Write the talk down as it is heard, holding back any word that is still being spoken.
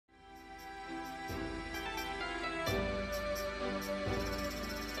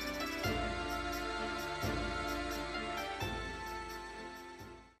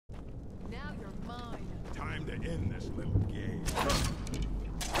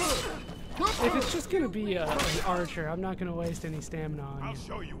If it's just gonna be an archer, I'm not gonna waste any stamina on you. I'll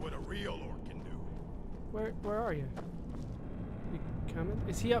show you what a real orc can do. Where are you? You coming?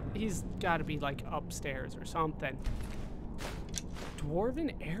 Is he up? He's got to be like upstairs or something.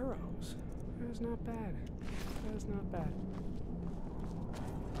 Dwarven arrows. That is not bad. That is not bad.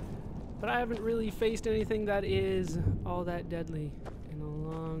 But I haven't really faced anything that is all that deadly in a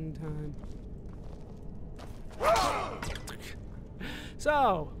long time.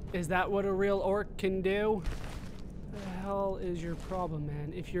 So, is that what a real orc can do? What the hell is your problem,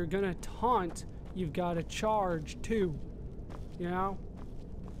 man? If you're gonna taunt, you've got to charge too. You know?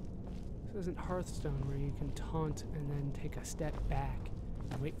 This isn't Hearthstone where you can taunt and then take a step back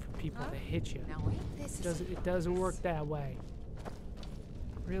and wait for people to hit you. It doesn't work that way.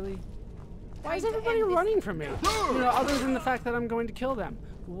 Really? Why is everybody running from me? You know, other than the fact that I'm going to kill them.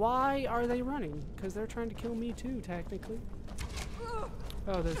 Why are they running? Because they're trying to kill me too, technically.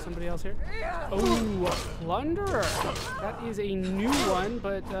 Oh, there's somebody else here. Oh, a plunderer. That is a new one,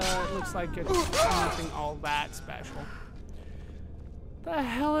 but it looks like it's nothing all that special. The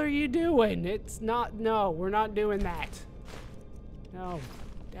hell are you doing? It's not, no, we're not doing that. No.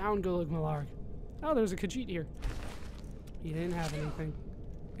 Down, Gulag Malarg. Oh, there's a Khajiit here. He didn't have anything.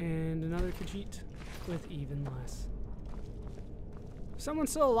 And another Khajiit with even less.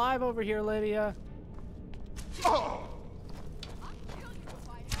 Someone's still alive over here, Lydia.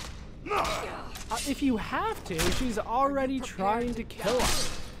 If you have to, she's already trying to kill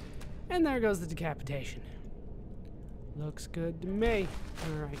us. And there goes the decapitation. Looks good to me.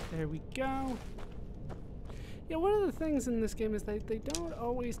 Alright, there we go. Yeah, one of the things in this game is that they don't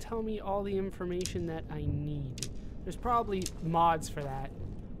always tell me all the information that I need. There's probably mods for that.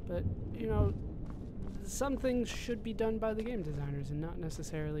 But, you know, some things should be done by the game designers and not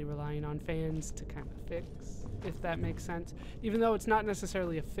necessarily relying on fans to kind of fix, if that makes sense. Even though it's not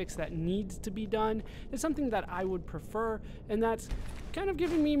necessarily a fix that needs to be done, it's something that I would prefer, and that's kind of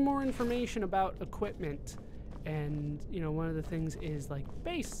giving me more information about equipment. And, you know, one of the things is like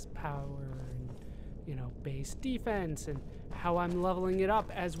base power and, you know, base defense and how I'm leveling it up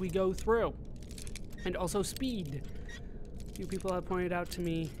as we go through. And also speed. A few people have pointed out to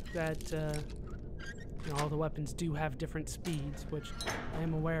me that you know, all the weapons do have different speeds, which I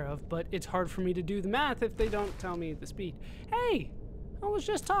am aware of, but it's hard for me to do the math if they don't tell me the speed. Hey, I was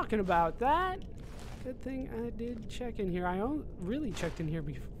just talking about that. Good thing I did check in here. I really checked in here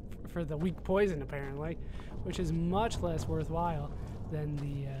for the weak poison, apparently, which is much less worthwhile than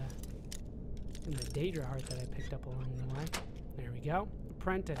the Daedra heart that I picked up along the way. There we go.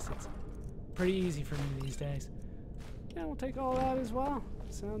 Apprentice. It's pretty easy for me these days. Yeah, we'll take all that as well.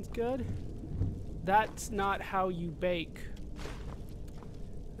 Sounds good. That's not how you bake.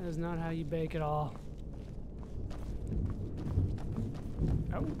 That is not how you bake at all.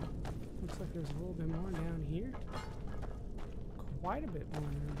 Oh, looks like there's a little bit more down here. Quite a bit more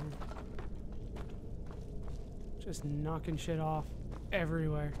down here. Just knocking shit off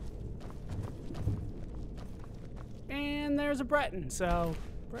everywhere. And there's a Breton, so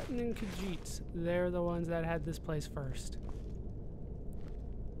Breton and Khajiits, they're the ones that had this place first.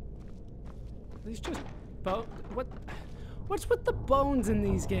 These just what's with the bones in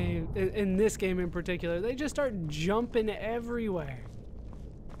these games, in this game in particular? They just start jumping everywhere.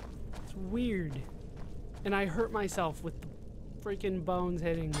 It's weird. And I hurt myself with the freaking bones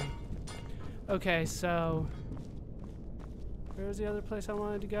hitting me. Okay, so where's the other place I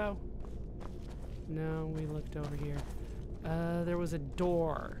wanted to go? No, we looked over here. There was a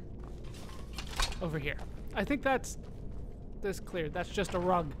door over here. I think that's this cleared. That's just a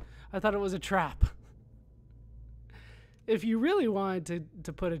rug. I thought it was a trap. If you really wanted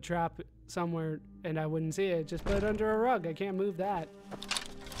to put a trap somewhere and I wouldn't see it, just put it under a rug. I can't move that.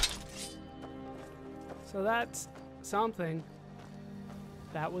 So that's something.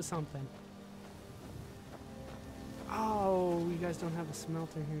 That was something. Oh, you guys don't have a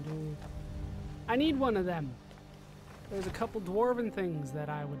smelter here, do you? I need one of them. There's a couple dwarven things that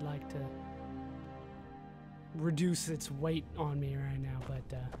I would like to reduce its weight on me right now, but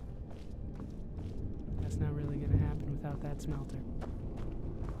that's not really going to happen without that smelter.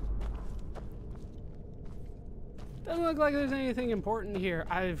 Doesn't look like there's anything important here.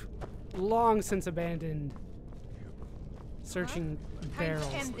 I've long since abandoned searching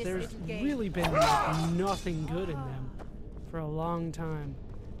barrels. There's really been like nothing good in them for a long time.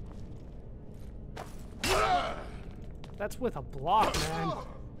 That's with a block, man.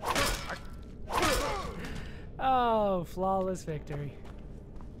 Oh, flawless victory.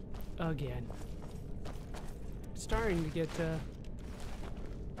 Again. It's starting to get a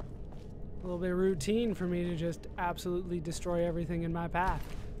little bit routine for me to just absolutely destroy everything in my path.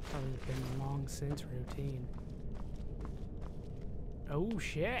 Probably been long since routine. Oh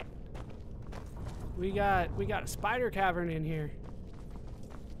shit. We got a spider cavern in here.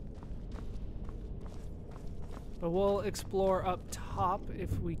 But we'll explore up top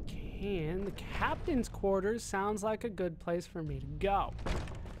if we can. The captain's quarters sounds like a good place for me to go.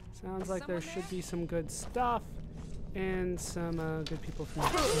 Sounds like there should be some good stuff and some good people for me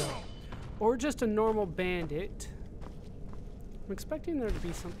to kill. Or just a normal bandit. I'm expecting there to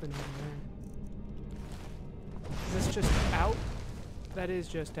be something over there. Is this just out? That is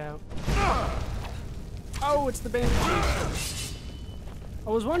just out. Oh, it's the bandit chief. I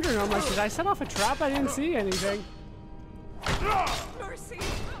was wondering, I'm like, did I set off a trap? I didn't see anything. Mercy.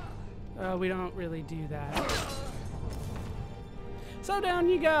 We don't really do that. So down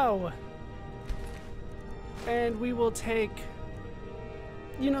you go. And we will take...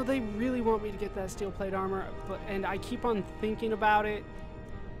 You know, they really want me to get that steel plate armor, and I keep on thinking about it.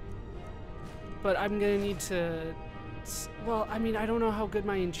 But I'm gonna need to... Well, I mean, I don't know how good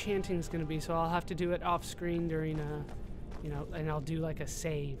my enchanting is gonna be, so I'll have to do it off screen during you know, and I'll do like a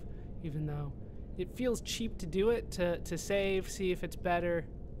save, even though it feels cheap to do it, to save, see if it's better.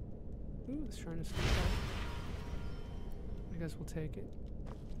 Ooh, it's trying to stop that. I guess we'll take it.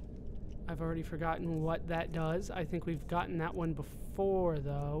 I've already forgotten what that does. I think we've gotten that one before,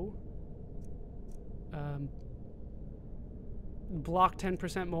 though. Block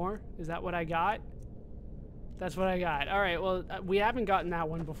 10% more? Is that what I got? That's what I got. All right, well, we haven't gotten that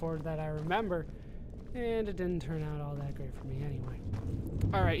one before that I remember. And it didn't turn out all that great for me anyway.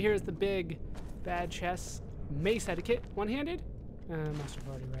 All right, here's the big bad chest. Mace etiquette. One-handed? Must have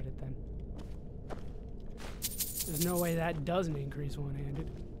already read it then. There's no way that doesn't increase one-handed.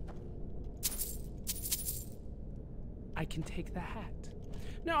 I can take the hat.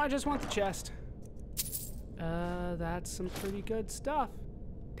 No, I just want the chest. That's some pretty good stuff.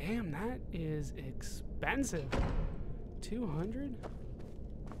 Damn, that is expensive. 200?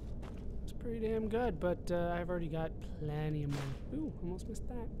 It's pretty damn good, but I've already got plenty of money. Ooh, almost missed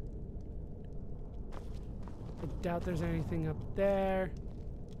that. I doubt there's anything up there.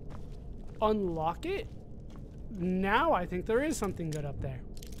 Unlock it? Now I think there is something good up there.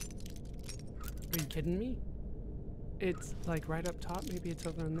 Are you kidding me? It's like right up top. Maybe it's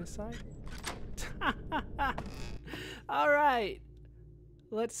over on this side. All right.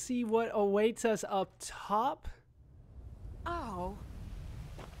 Let's see what awaits us up top. Oh.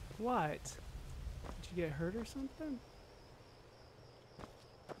 What? Did you get hurt or something?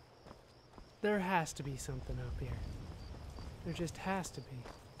 There has to be something up here. There just has to be.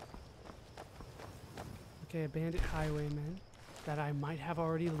 Okay, a bandit highwayman that I might have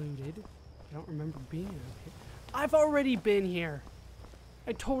already looted. I don't remember being up here. I've already been here.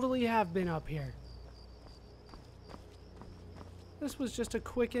 I totally have been up here. This was just a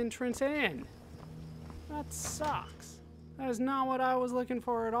quick entrance in. That sucks. That is not what I was looking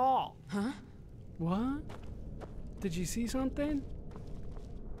for at all. Huh? What? Did you see something?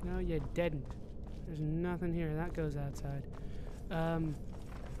 No, you didn't. There's nothing here. That goes outside.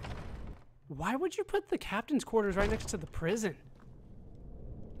 Why would you put the captain's quarters right next to the prison?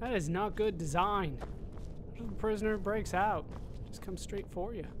 That is not good design. If the prisoner breaks out, just come straight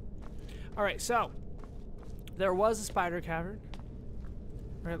for you. All right, so there was a spider cavern,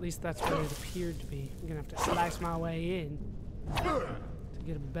 or at least that's what it appeared to be. I'm gonna have to slice my way in to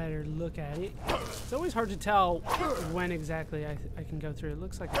get a better look at it. It's always hard to tell when exactly I can go through. It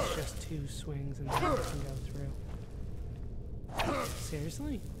looks like it's just 2 swings and then I can go through.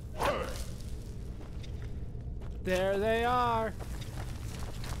 Seriously? There they are.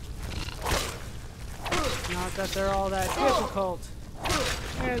 Not that they're all that difficult.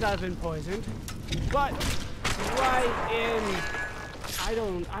 And I've been poisoned. But right in... I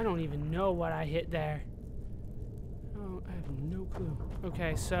don't even know what I hit there. Oh, I have no clue.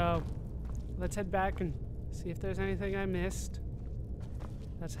 Okay, so let's head back and see if there's anything I missed.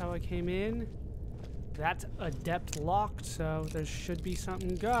 That's how I came in. That's adept locked, so there should be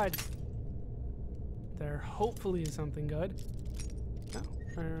something good. There hopefully is something good. Oh,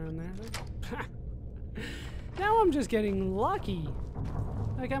 right around there. Now I'm just getting lucky.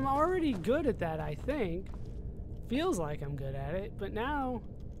 Like, I'm already good at that, I think. Feels like I'm good at it, but now...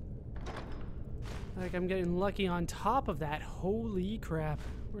 like, I'm getting lucky on top of that. Holy crap.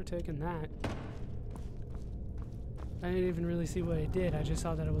 We're taking that. I didn't even really see what it did. I just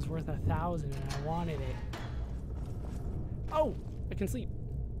saw that it was worth 1,000 and I wanted it. Oh! I can sleep.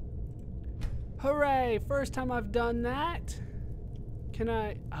 Hooray! First time I've done that. Can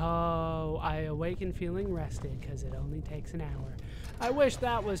I... oh, I awaken feeling rested because it only takes an hour. I wish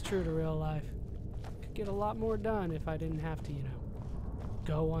that was true to real life. Could get a lot more done if I didn't have to, you know,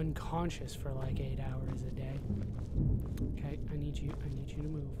 go unconscious for like 8 hours a day. Okay, I need you to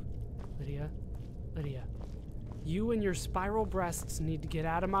move. Lydia. Lydia. You and your spiral breasts need to get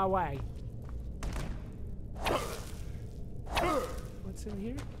out of my way. What's in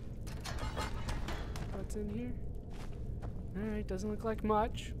here? What's in here? Alright, doesn't look like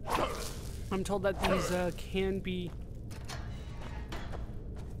much. I'm told that these can be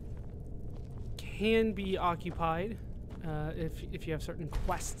occupied if you have certain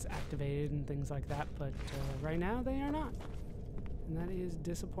quests activated and things like that, but right now they are not. And that is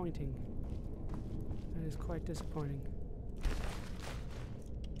disappointing. That is quite disappointing.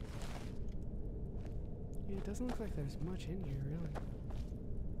 Yeah, it doesn't look like there's much in here, really.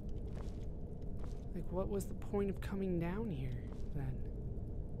 Like, what was the point of coming down here, then?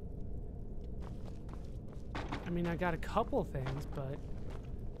 I mean, I got a couple things, but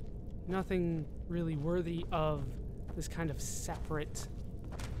nothing really worthy of this kind of separate,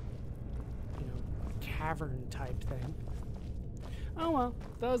 you know, cavern type thing. Oh well,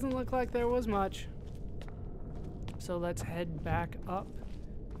 doesn't look like there was much. So let's head back up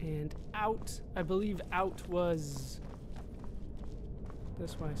and out. I believe out was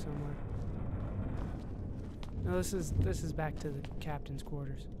this way somewhere. No, this is back to the captain's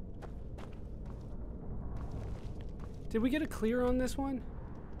quarters. Did we get a clear on this one?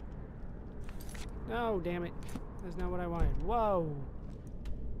 No, damn it. That's not what I wanted. Whoa.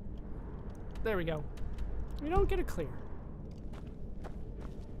 There we go. We don't get a clear.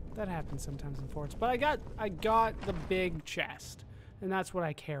 That happens sometimes in forts. But I got the big chest. And that's what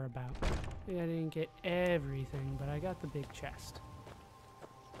I care about. I didn't get everything, but I got the big chest.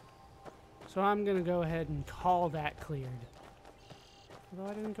 So I'm gonna go ahead and call that cleared. Although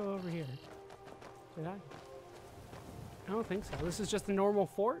I didn't go over here. Did I? I don't think so. This is just a normal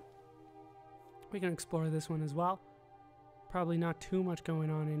fort. We can explore this one as well. Probably not too much going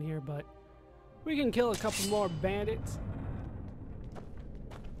on in here, but we can kill a couple more bandits.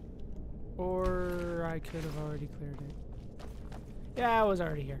 Or I could have already cleared it. Yeah, I was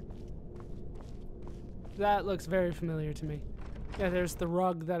already here. That looks very familiar to me. Yeah, there's the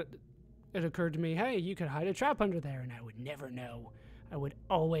rug that it occurred to me, hey, you could hide a trap under there, and I would never know. I would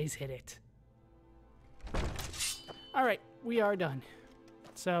always hit it. Alright, we are done.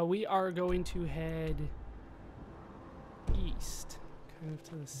 So we are going to head east, kind of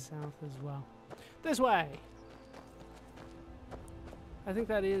to the south as well. This way! I think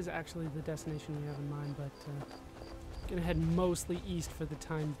that is actually the destination we have in mind, but gonna head mostly east for the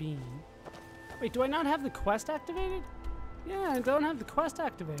time being. Wait, do I not have the quest activated? Yeah, I don't have the quest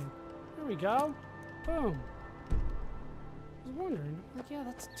activated. There we go. Boom. I was wondering, like, yeah,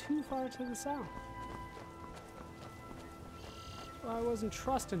 that's too far to the south. Well, I wasn't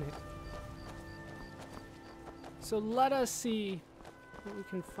trusting it. So let us see what we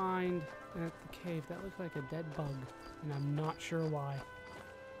can find at the cave. That looked like a dead bug, and I'm not sure why.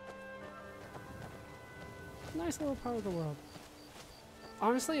 Nice little part of the world.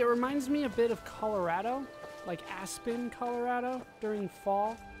 Honestly, it reminds me a bit of Colorado, like Aspen, Colorado, during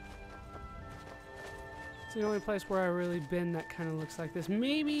fall. It's the only place where I've really been that kind of looks like this.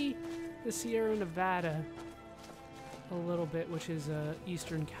 Maybe the Sierra Nevada a little bit, which is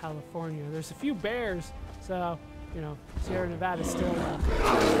Eastern California. There's a few bears, so, you know, Sierra Nevada is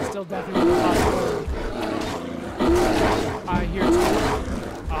still definitely a possibility. I hear two.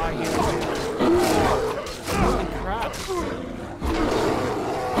 I hear two. Holy crap.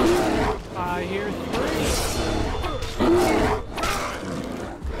 I hear three.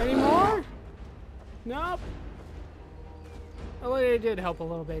 Any more? Nope. Oh, Lydia did help a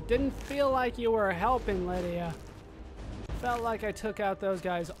little bit. Didn't feel like you were helping, Lydia. Felt like I took out those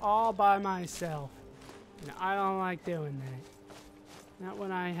guys all by myself. And I don't like doing that. Not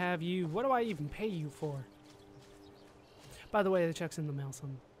when I have you. What do I even pay you for? By the way, the check's in the mail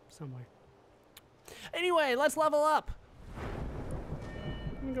somewhere. Anyway, let's level up.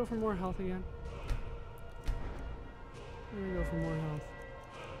 Let me go for more health again. Let me go for more health.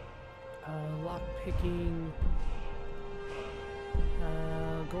 Lock picking.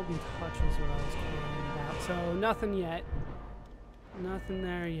 Golden touch is what I was caring about. So nothing yet. Nothing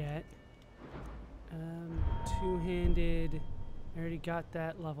there yet. Two-handed. I already got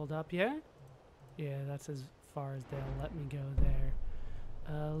that leveled up. Yeah? Yeah, that's as far as they'll let me go there.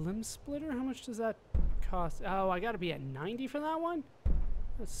 Limb splitter, how much does that cost? Oh, I gotta be at 90 for that one?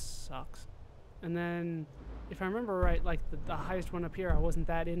 That sucks. And then, if I remember right, like the highest one up here I wasn't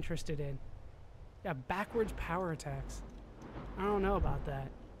that interested in. Yeah, backwards power attacks. I don't know about that.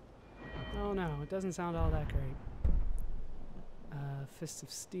 Oh no, it doesn't sound all that great. Fist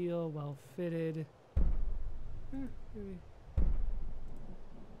of Steel, well fitted. Maybe.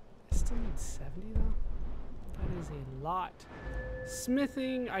 need 70 though? That is a lot.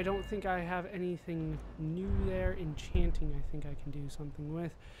 Smithing, I don't think I have anything new there. Enchanting, I think I can do something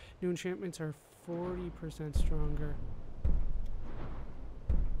with. New enchantments are 40% stronger.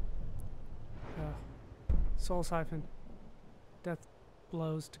 Soul Siphon. Death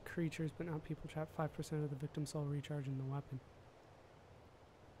blows to creatures, but not people trapped. 5% of the victim's soul recharge in the weapon.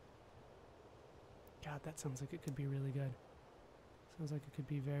 God, that sounds like it could be really good. Sounds like it could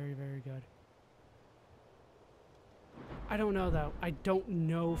be very, very good. I don't know, though. I don't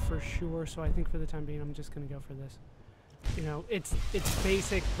know for sure, so I think for the time being, I'm just going to go for this. You know, it's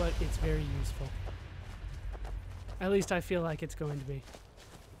basic, but it's very useful. At least I feel like it's going to be.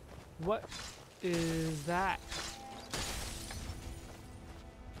 What is that?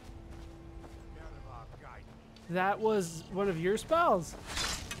 That was one of your spells?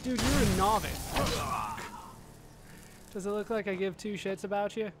 Dude, you're a novice. Does it look like I give two shits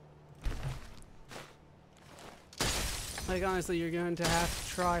about you? Like, honestly, you're going to have to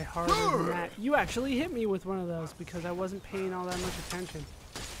try harder than that. You actually hit me with one of those because I wasn't paying all that much attention.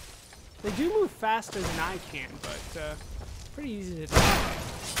 They do move faster than I can, but pretty easy to do.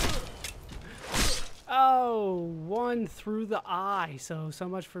 Oh, one through the eye. So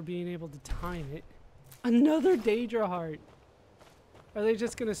much for being able to time it. Another Daedra heart. Are they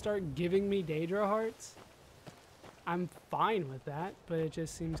just going to start giving me Daedra hearts? I'm fine with that, but it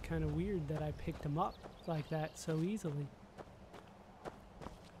just seems kind of weird that I picked them up like that so easily.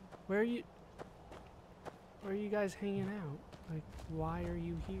 Where are you guys hanging out? Like, why are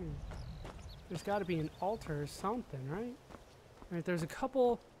you here? There's got to be an altar or something, right? Alright, there's a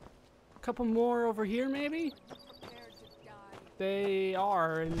couple more over here, maybe? They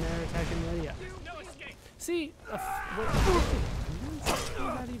are, and they're attacking Lydia. No escape. See, what does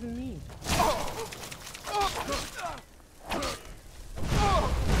that even mean?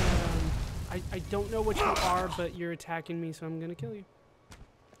 I don't know what you are, but you're attacking me, so I'm gonna kill you.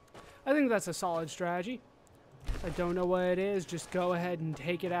 I think that's a solid strategy. I don't know what it is, just go ahead and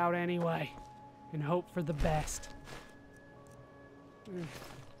take it out anyway. And hope for the best.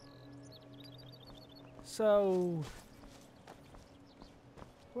 So,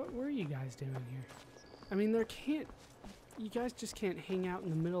 what were you guys doing here? I mean, you guys just can't hang out in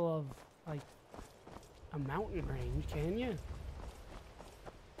the middle of, like, a mountain range, can you?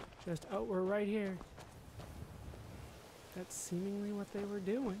 Just, oh, we're right here. That's seemingly what they were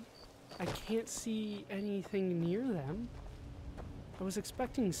doing. I can't see anything near them. I was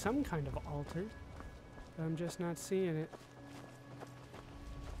expecting some kind of altar, but I'm just not seeing it.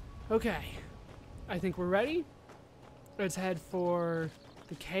 Okay, I think we're ready. Let's head for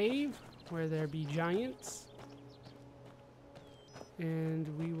the cave where there be giants. And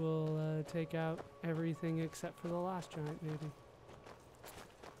we will take out everything except for the last giant, maybe.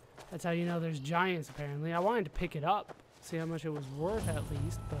 That's how you know there's giants, apparently. I wanted to pick it up, see how much it was worth at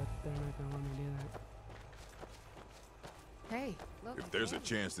least, but they're not going to let me do that. Hey, look. If there's a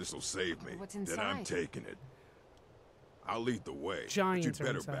chance this will save me, What's then I'm inside? taking it. I'll lead the way, Giants but you are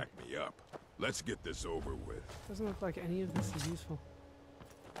better inside. back me up. Let's get this over with. Doesn't look like any of this is useful.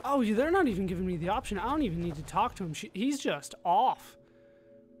 Oh, they're not even giving me the option. I don't even need to talk to him. He's just off.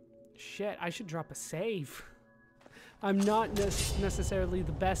 Shit, I should drop a save. I'm not necessarily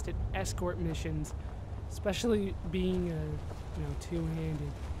the best at escort missions, especially being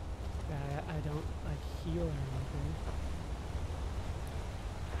two-handed. I don't like heal or anything.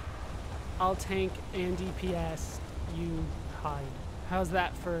 I'll tank and DPS. You hide. How's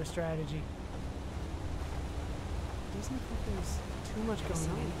that for a strategy? Doesn't look like there's too much going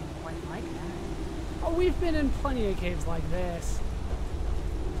on. Quite like that. Oh, we've been in plenty of caves like this.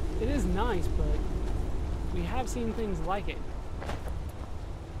 It is nice, but we have seen things like it.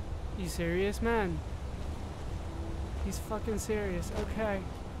 You serious, man? He's fucking serious. Okay.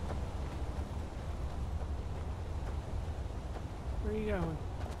 Where are you going?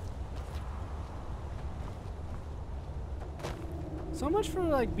 So much for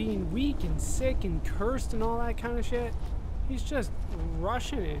like being weak and sick and cursed and all that kind of shit. He's just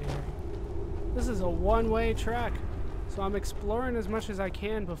rushing it here. This is a one-way trek, so I'm exploring as much as I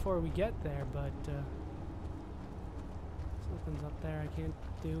can before we get there, but something's up there. I can't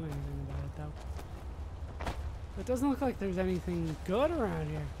do anything about it though. It doesn't look like there's anything good around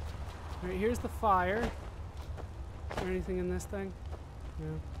here. Alright, here's the fire. Is there anything in this thing?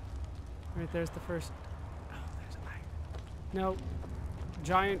 No. Alright, there's the first. Oh, there's an iron. No.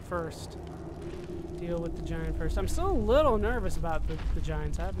 Giant first. Deal with the giant first. I'm still a little nervous about the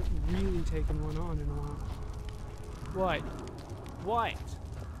giants. I haven't really taken one on in a while. What? What?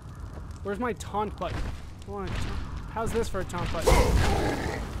 Where's my taunt button? I want to how's this for a taunt button?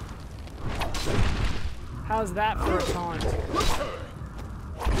 How's that for a taunt?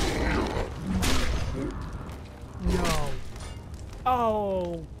 No.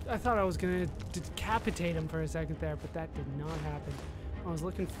 Oh, I thought I was gonna decapitate him for a second there, but that did not happen. I was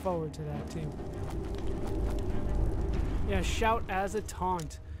looking forward to that too. Yeah, shout as a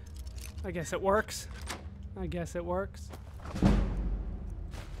taunt. I guess it works. I guess it works. Yeah,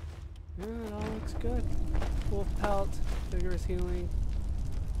 it all looks good. Wolf pelt, vigorous healing.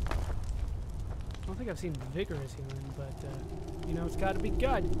 I don't think I've seen vigorous healing, but you know it's got to be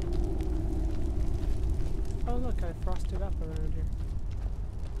good. Oh look, I frosted up around here.